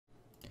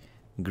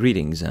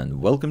Greetings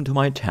and welcome to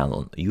my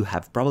channel. You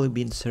have probably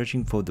been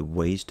searching for the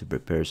ways to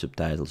prepare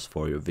subtitles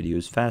for your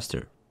videos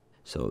faster.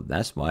 So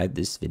that's why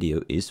this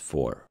video is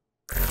for.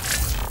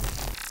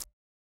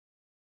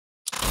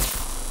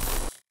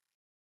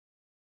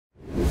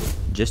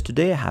 Just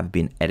today I have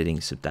been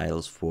editing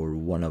subtitles for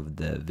one of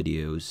the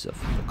videos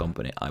of the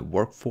company I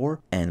work for,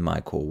 and my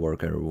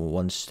co-worker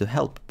wants to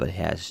help but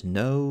has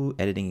no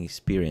editing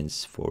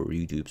experience for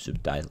YouTube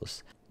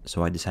subtitles.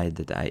 So I decided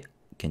that I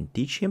can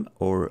teach him,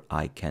 or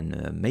I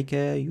can make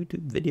a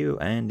YouTube video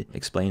and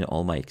explain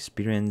all my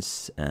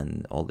experience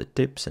and all the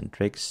tips and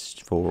tricks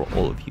for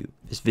all of you.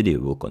 This video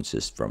will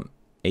consist from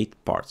 8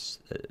 parts: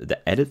 the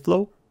edit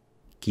flow,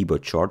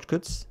 keyboard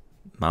shortcuts,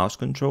 mouse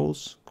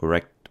controls,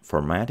 correct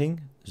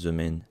formatting, zoom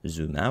in,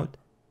 zoom out,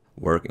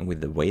 working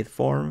with the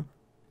waveform,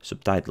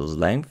 subtitles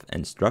length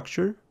and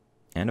structure,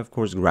 and of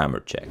course grammar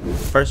check.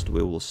 First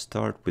we will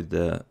start with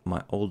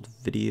my old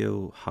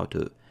video how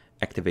to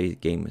activate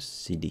game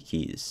CD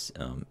keys.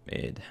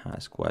 It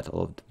has quite a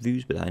lot of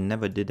views, but I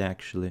never did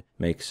actually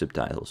make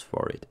subtitles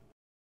for it.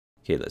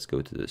 Okay, let's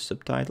go to the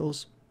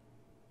subtitles.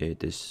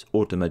 It is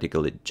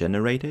automatically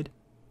generated.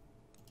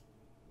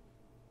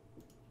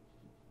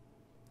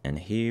 And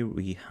here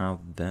we have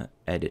the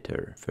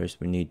editor. First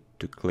we need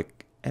to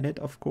click edit,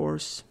 of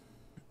course.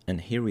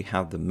 And here we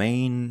have the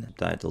main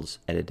subtitles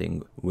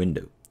editing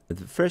window.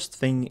 The first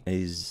thing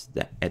is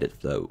the edit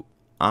flow.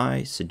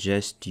 I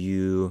suggest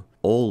you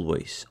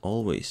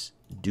always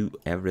do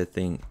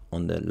everything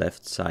on the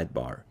left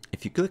sidebar.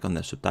 If you click on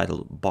the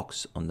subtitle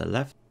box on the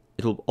left,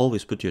 it will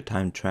always put your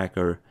time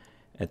tracker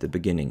at the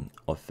beginning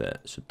of the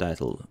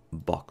subtitle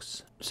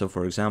box. So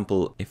for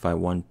example, if I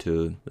want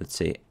to, let's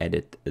say,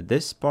 edit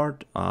this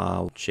part,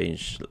 I'll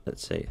change,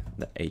 let's say,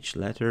 the H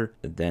letter,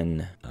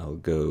 then I'll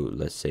go,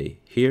 let's say,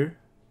 here,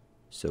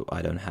 so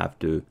I don't have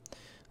to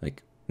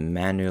like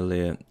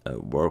manually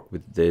work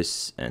with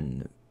this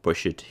and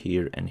push it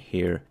here and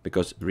here,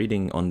 because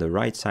reading on the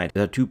right side,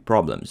 there are 2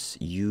 problems.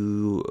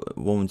 You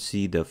won't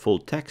see the full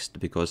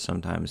text because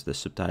sometimes the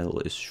subtitle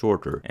is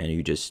shorter and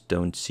you just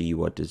don't see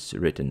what is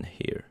written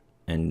here.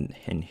 And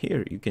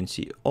here you can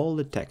see all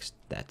the text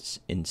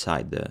that's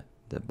inside the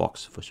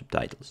box for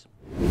subtitles.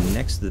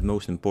 Next, the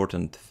most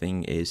important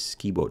thing is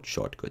keyboard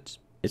shortcuts.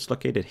 It's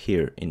located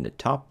here in the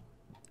top.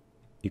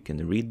 You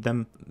can read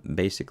them.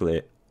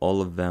 Basically,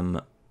 all of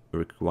them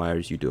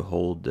requires you to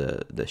hold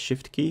the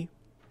shift key.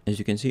 As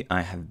you can see,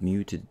 I have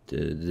muted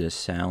the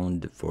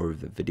sound for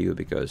the video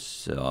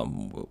because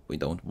we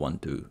don't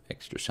want to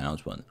extra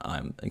sounds when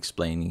I'm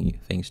explaining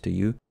things to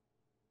you.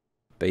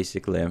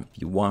 Basically, if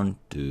you want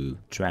to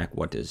track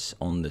what is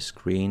on the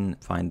screen,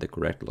 find the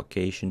correct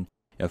location,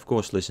 you of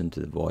course listen to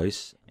the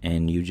voice,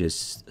 and you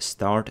just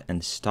start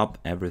and stop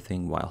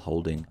everything while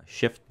holding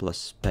Shift plus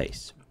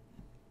space.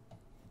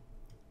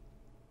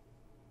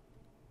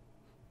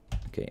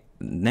 Okay,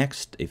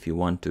 next, if you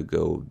want to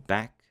go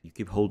back, you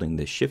keep holding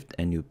the Shift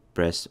and you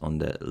press on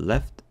the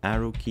left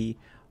arrow key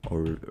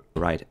or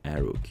right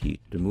arrow key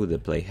to move the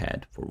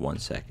playhead for 1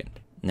 second.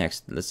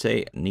 Next, let's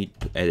say I need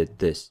to edit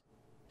this.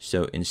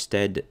 So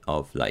instead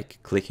of like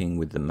clicking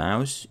with the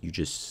mouse, you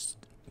just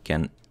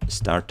can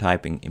start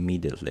typing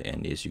immediately,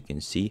 and as you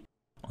can see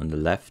on the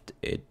left,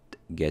 it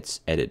gets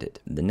edited.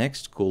 The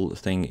next cool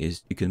thing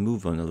is you can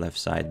move on the left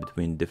side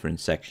between different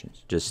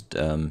sections. Just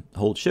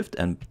hold Shift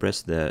and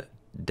press the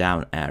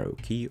down arrow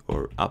key,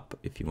 or up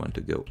if you want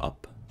to go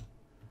up.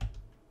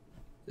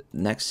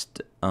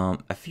 Next,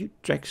 a few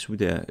tricks with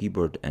the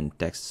keyboard and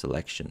text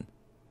selection.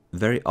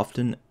 Very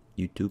often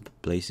YouTube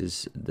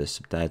places the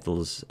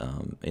subtitles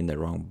in the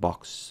wrong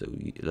box. So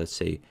let's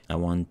say I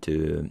want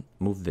to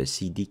move the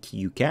CD key,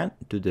 you can,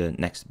 to the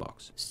next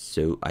box.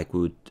 So I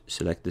could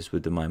select this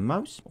with my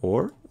mouse,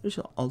 or there's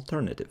an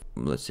alternative.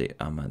 Let's say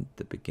I'm at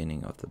the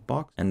beginning of the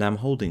box and I'm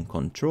holding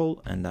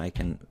Control, and I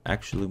can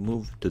actually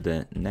move to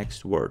the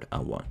next word I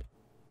want.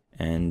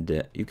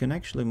 And you can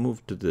actually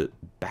move to the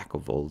back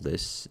of all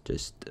this.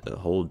 Just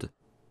hold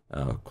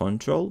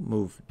Control,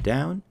 move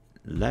down,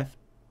 left,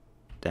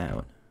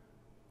 down.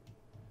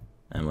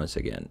 And once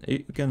again,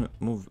 you can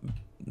move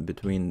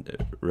between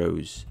the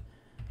rows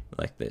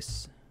like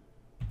this.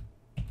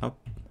 Up,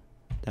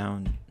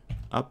 down,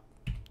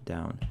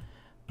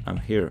 I'm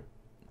here.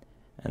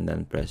 And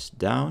then press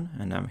down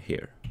and I'm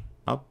here.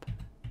 Up.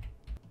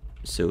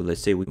 So let's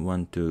say we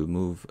want to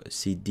move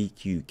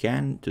CDQ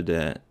can to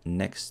the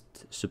next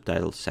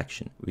subtitle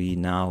section. We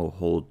now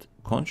hold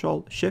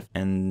Control, Shift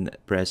and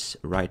press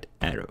right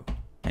arrow.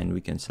 And we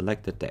can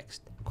select the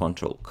text.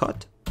 Control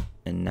cut.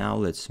 And now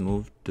let's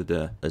move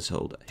to let's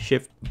hold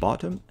Shift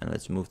bottom and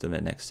let's move to the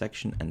next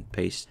section and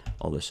paste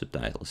all the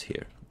subtitles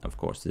here. Of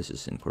course, this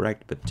is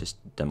incorrect, but just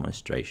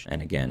demonstration.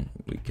 And again,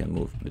 we can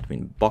move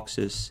between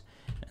boxes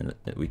and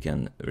we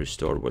can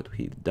restore what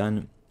we've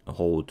done.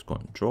 Hold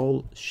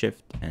Control,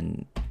 Shift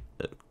and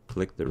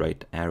click the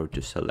right arrow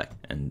to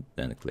select, and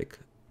then click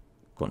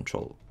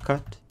Control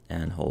cut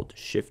and hold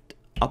Shift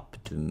up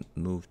to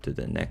move to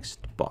the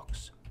next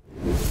box.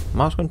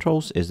 Mouse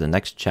controls is the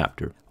next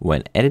chapter,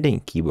 when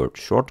editing keyboard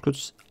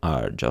shortcuts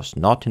are just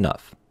not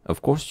enough.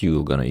 Of course,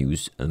 you're gonna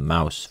use a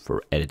mouse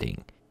for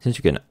editing. Since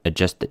you can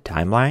adjust the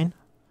timeline,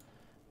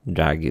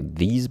 drag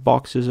these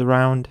boxes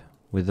around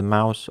with the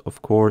mouse,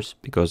 of course,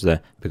 because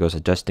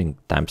adjusting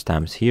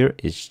timestamps here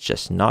is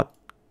just not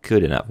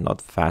good enough,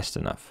 not fast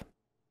enough.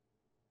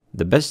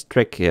 The best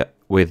trick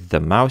with the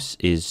mouse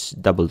is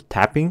double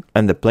tapping,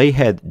 and the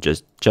playhead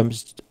just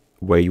jumps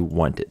where you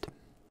want it.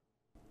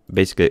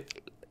 Basically,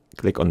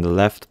 click on the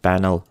left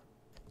panel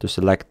to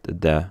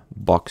select the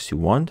box you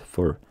want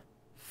for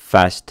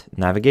fast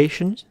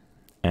navigation,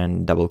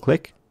 and double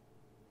click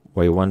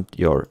where you want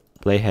your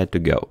playhead to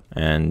go,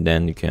 and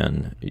then you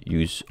can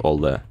use all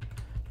the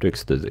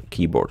tricks to the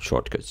keyboard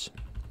shortcuts.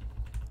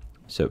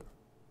 So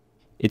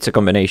it's a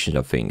combination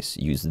of things.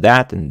 Use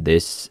that and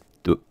this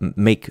to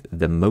make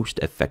the most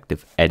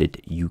effective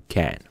edit you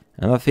can.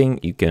 Another thing,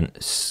 you can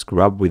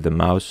scrub with the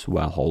mouse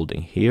while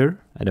holding here.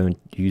 I don't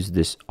use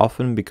this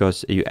often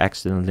because you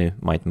accidentally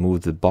might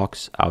move the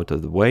box out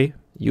of the way.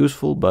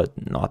 Useful,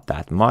 but not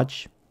that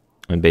much.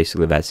 And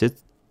basically that's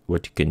it,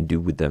 what you can do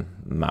with the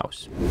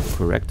mouse.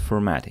 Correct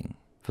formatting.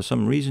 For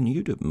some reason,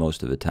 YouTube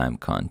most of the time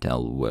can't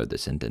tell where the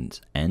sentence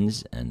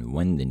ends and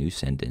when the new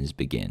sentence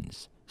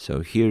begins.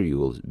 So here you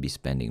will be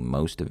spending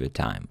most of your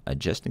time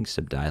adjusting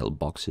subtitle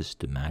boxes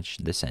to match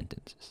the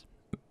sentences.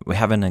 We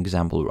have an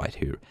example right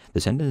here. The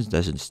sentence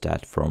doesn't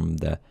start from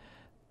the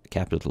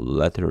capital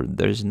letter.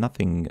 There's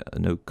nothing,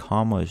 no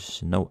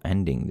commas, no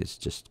ending. It's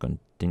just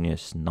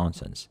continuous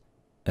nonsense.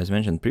 As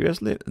mentioned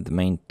previously, the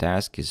main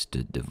task is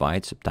to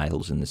divide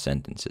subtitles into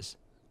sentences.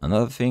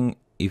 Another thing,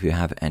 if you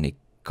have any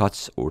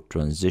cuts or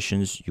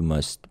transitions, you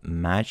must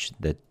match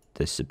that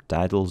the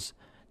subtitles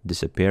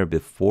disappear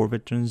before the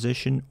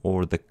transition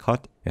or the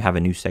cut. You have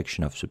a new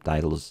section of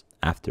subtitles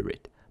after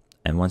it.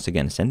 And once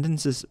again,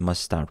 sentences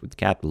must start with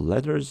capital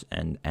letters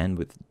and end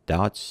with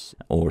dots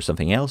or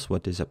something else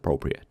what is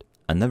appropriate.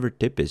 Another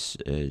tip is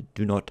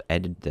do not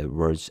edit the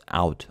words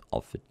out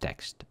of the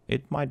text.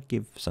 It might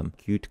give some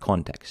cute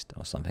context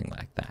or something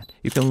like that.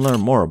 You can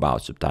learn more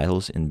about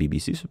subtitles in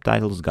BBC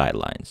Subtitles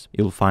guidelines.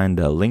 You'll find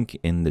the link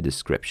in the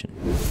description.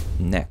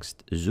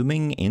 Next,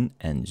 zooming in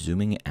and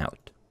zooming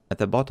out. At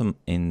the bottom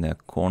in the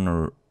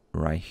corner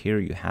right here,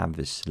 you have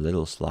this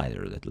little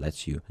slider that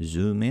lets you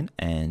zoom in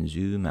and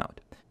zoom out.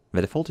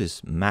 The default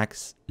is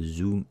max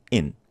zoom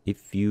in.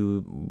 If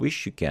you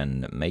wish, you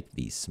can make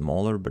these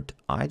smaller, but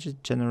I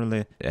just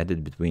generally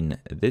edit between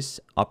this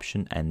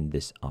option and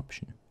this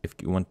option. If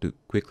you want to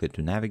quickly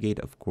to navigate,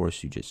 of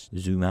course, you just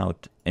zoom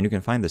out and you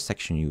can find the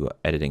section you were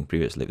editing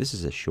previously. This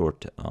is a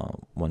short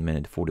 1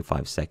 minute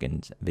 45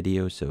 seconds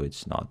video, so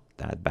it's not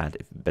that bad.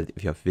 But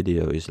if your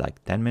video is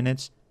like 10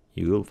 minutes,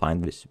 you will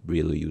find this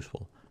really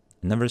useful.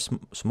 Another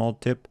small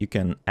tip, you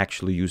can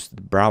actually use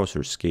the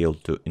browser scale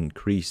to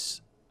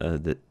increase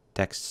the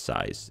text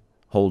size.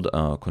 Hold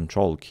a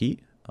control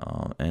key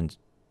and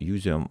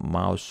use your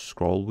mouse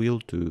scroll wheel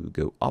to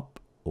go up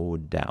or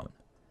down.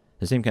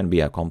 The same can be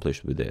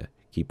accomplished with the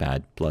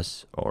keypad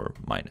plus or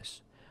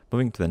minus.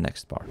 Moving to the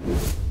next part.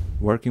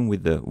 Working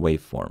with the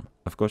waveform.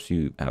 Of course,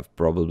 you have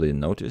probably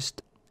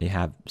noticed you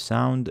have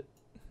sound.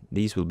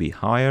 These will be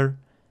higher.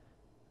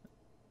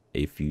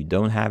 If you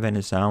don't have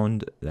any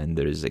sound, then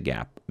there is a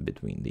gap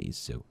between these.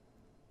 So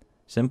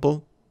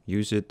simple,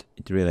 use it.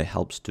 It really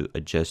helps to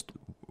adjust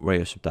where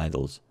your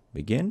subtitles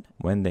begin,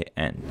 when they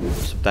end.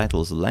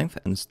 Subtitles length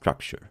and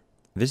structure.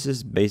 This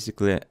is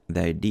basically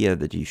the idea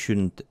that you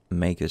shouldn't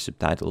make the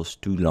subtitles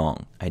too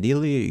long.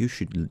 Ideally, you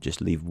should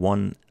just leave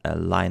one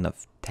line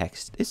of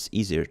text. It's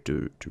easier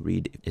to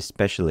read,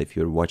 especially if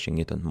you're watching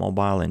it on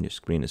mobile and your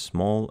screen is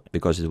small,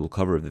 because it will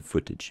cover the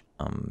footage.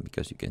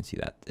 Because you can see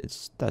that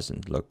it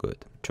doesn't look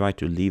good. Try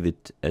to leave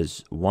it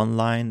as one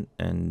line,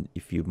 and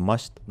if you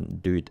must,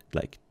 do it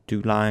like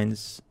 2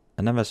 lines.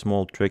 Another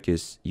small trick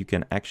is you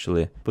can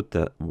actually put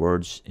the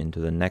words into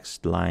the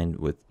next line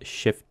with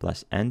Shift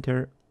plus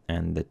Enter,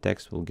 and the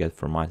text will get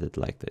formatted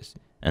like this.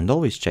 And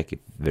always check if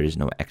there is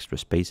no extra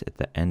space at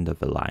the end of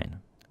the line.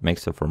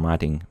 Makes the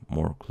formatting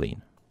more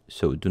clean.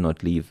 So do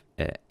not leave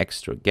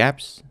extra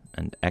gaps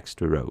and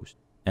extra rows.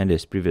 And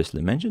as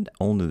previously mentioned,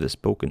 only the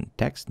spoken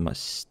text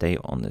must stay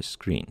on the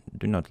screen.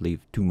 Do not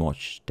leave too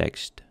much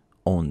text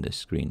on the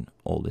screen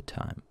all the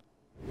time.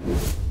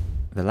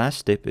 The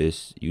last tip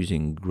is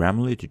using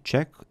Grammarly to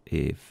check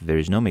if there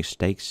is no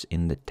mistakes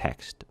in the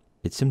text.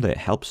 It simply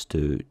helps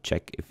to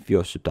check if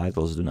your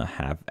subtitles do not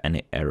have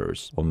any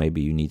errors, or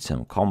maybe you need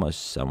some commas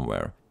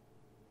somewhere.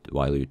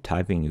 While you're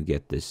typing, you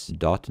get this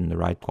dot in the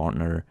right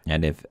corner,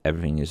 and if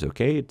everything is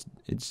okay,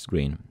 it's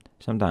green.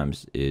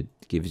 Sometimes it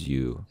gives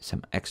you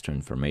some extra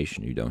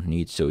information you don't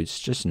need, so it's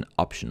just an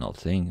optional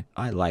thing.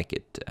 I like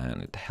it,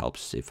 and it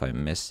helps if I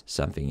miss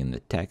something in the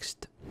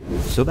text.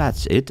 So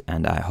that's it,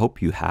 and I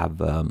hope you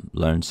have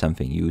learned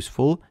something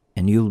useful.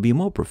 and you'll be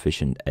more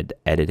proficient at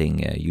editing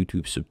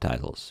YouTube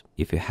subtitles.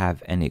 If you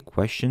have any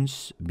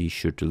questions, be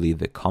sure to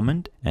leave a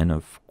comment, and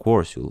of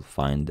course you'll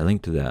find the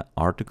link to the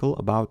article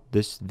about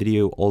this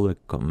video. All the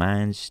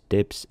commands,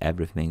 tips,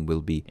 everything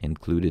will be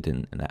included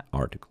in that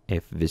article.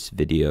 If this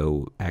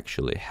video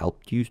actually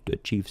helped you to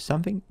achieve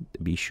something,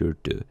 be sure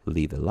to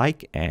leave a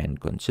like and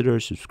consider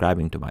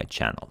subscribing to my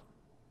channel.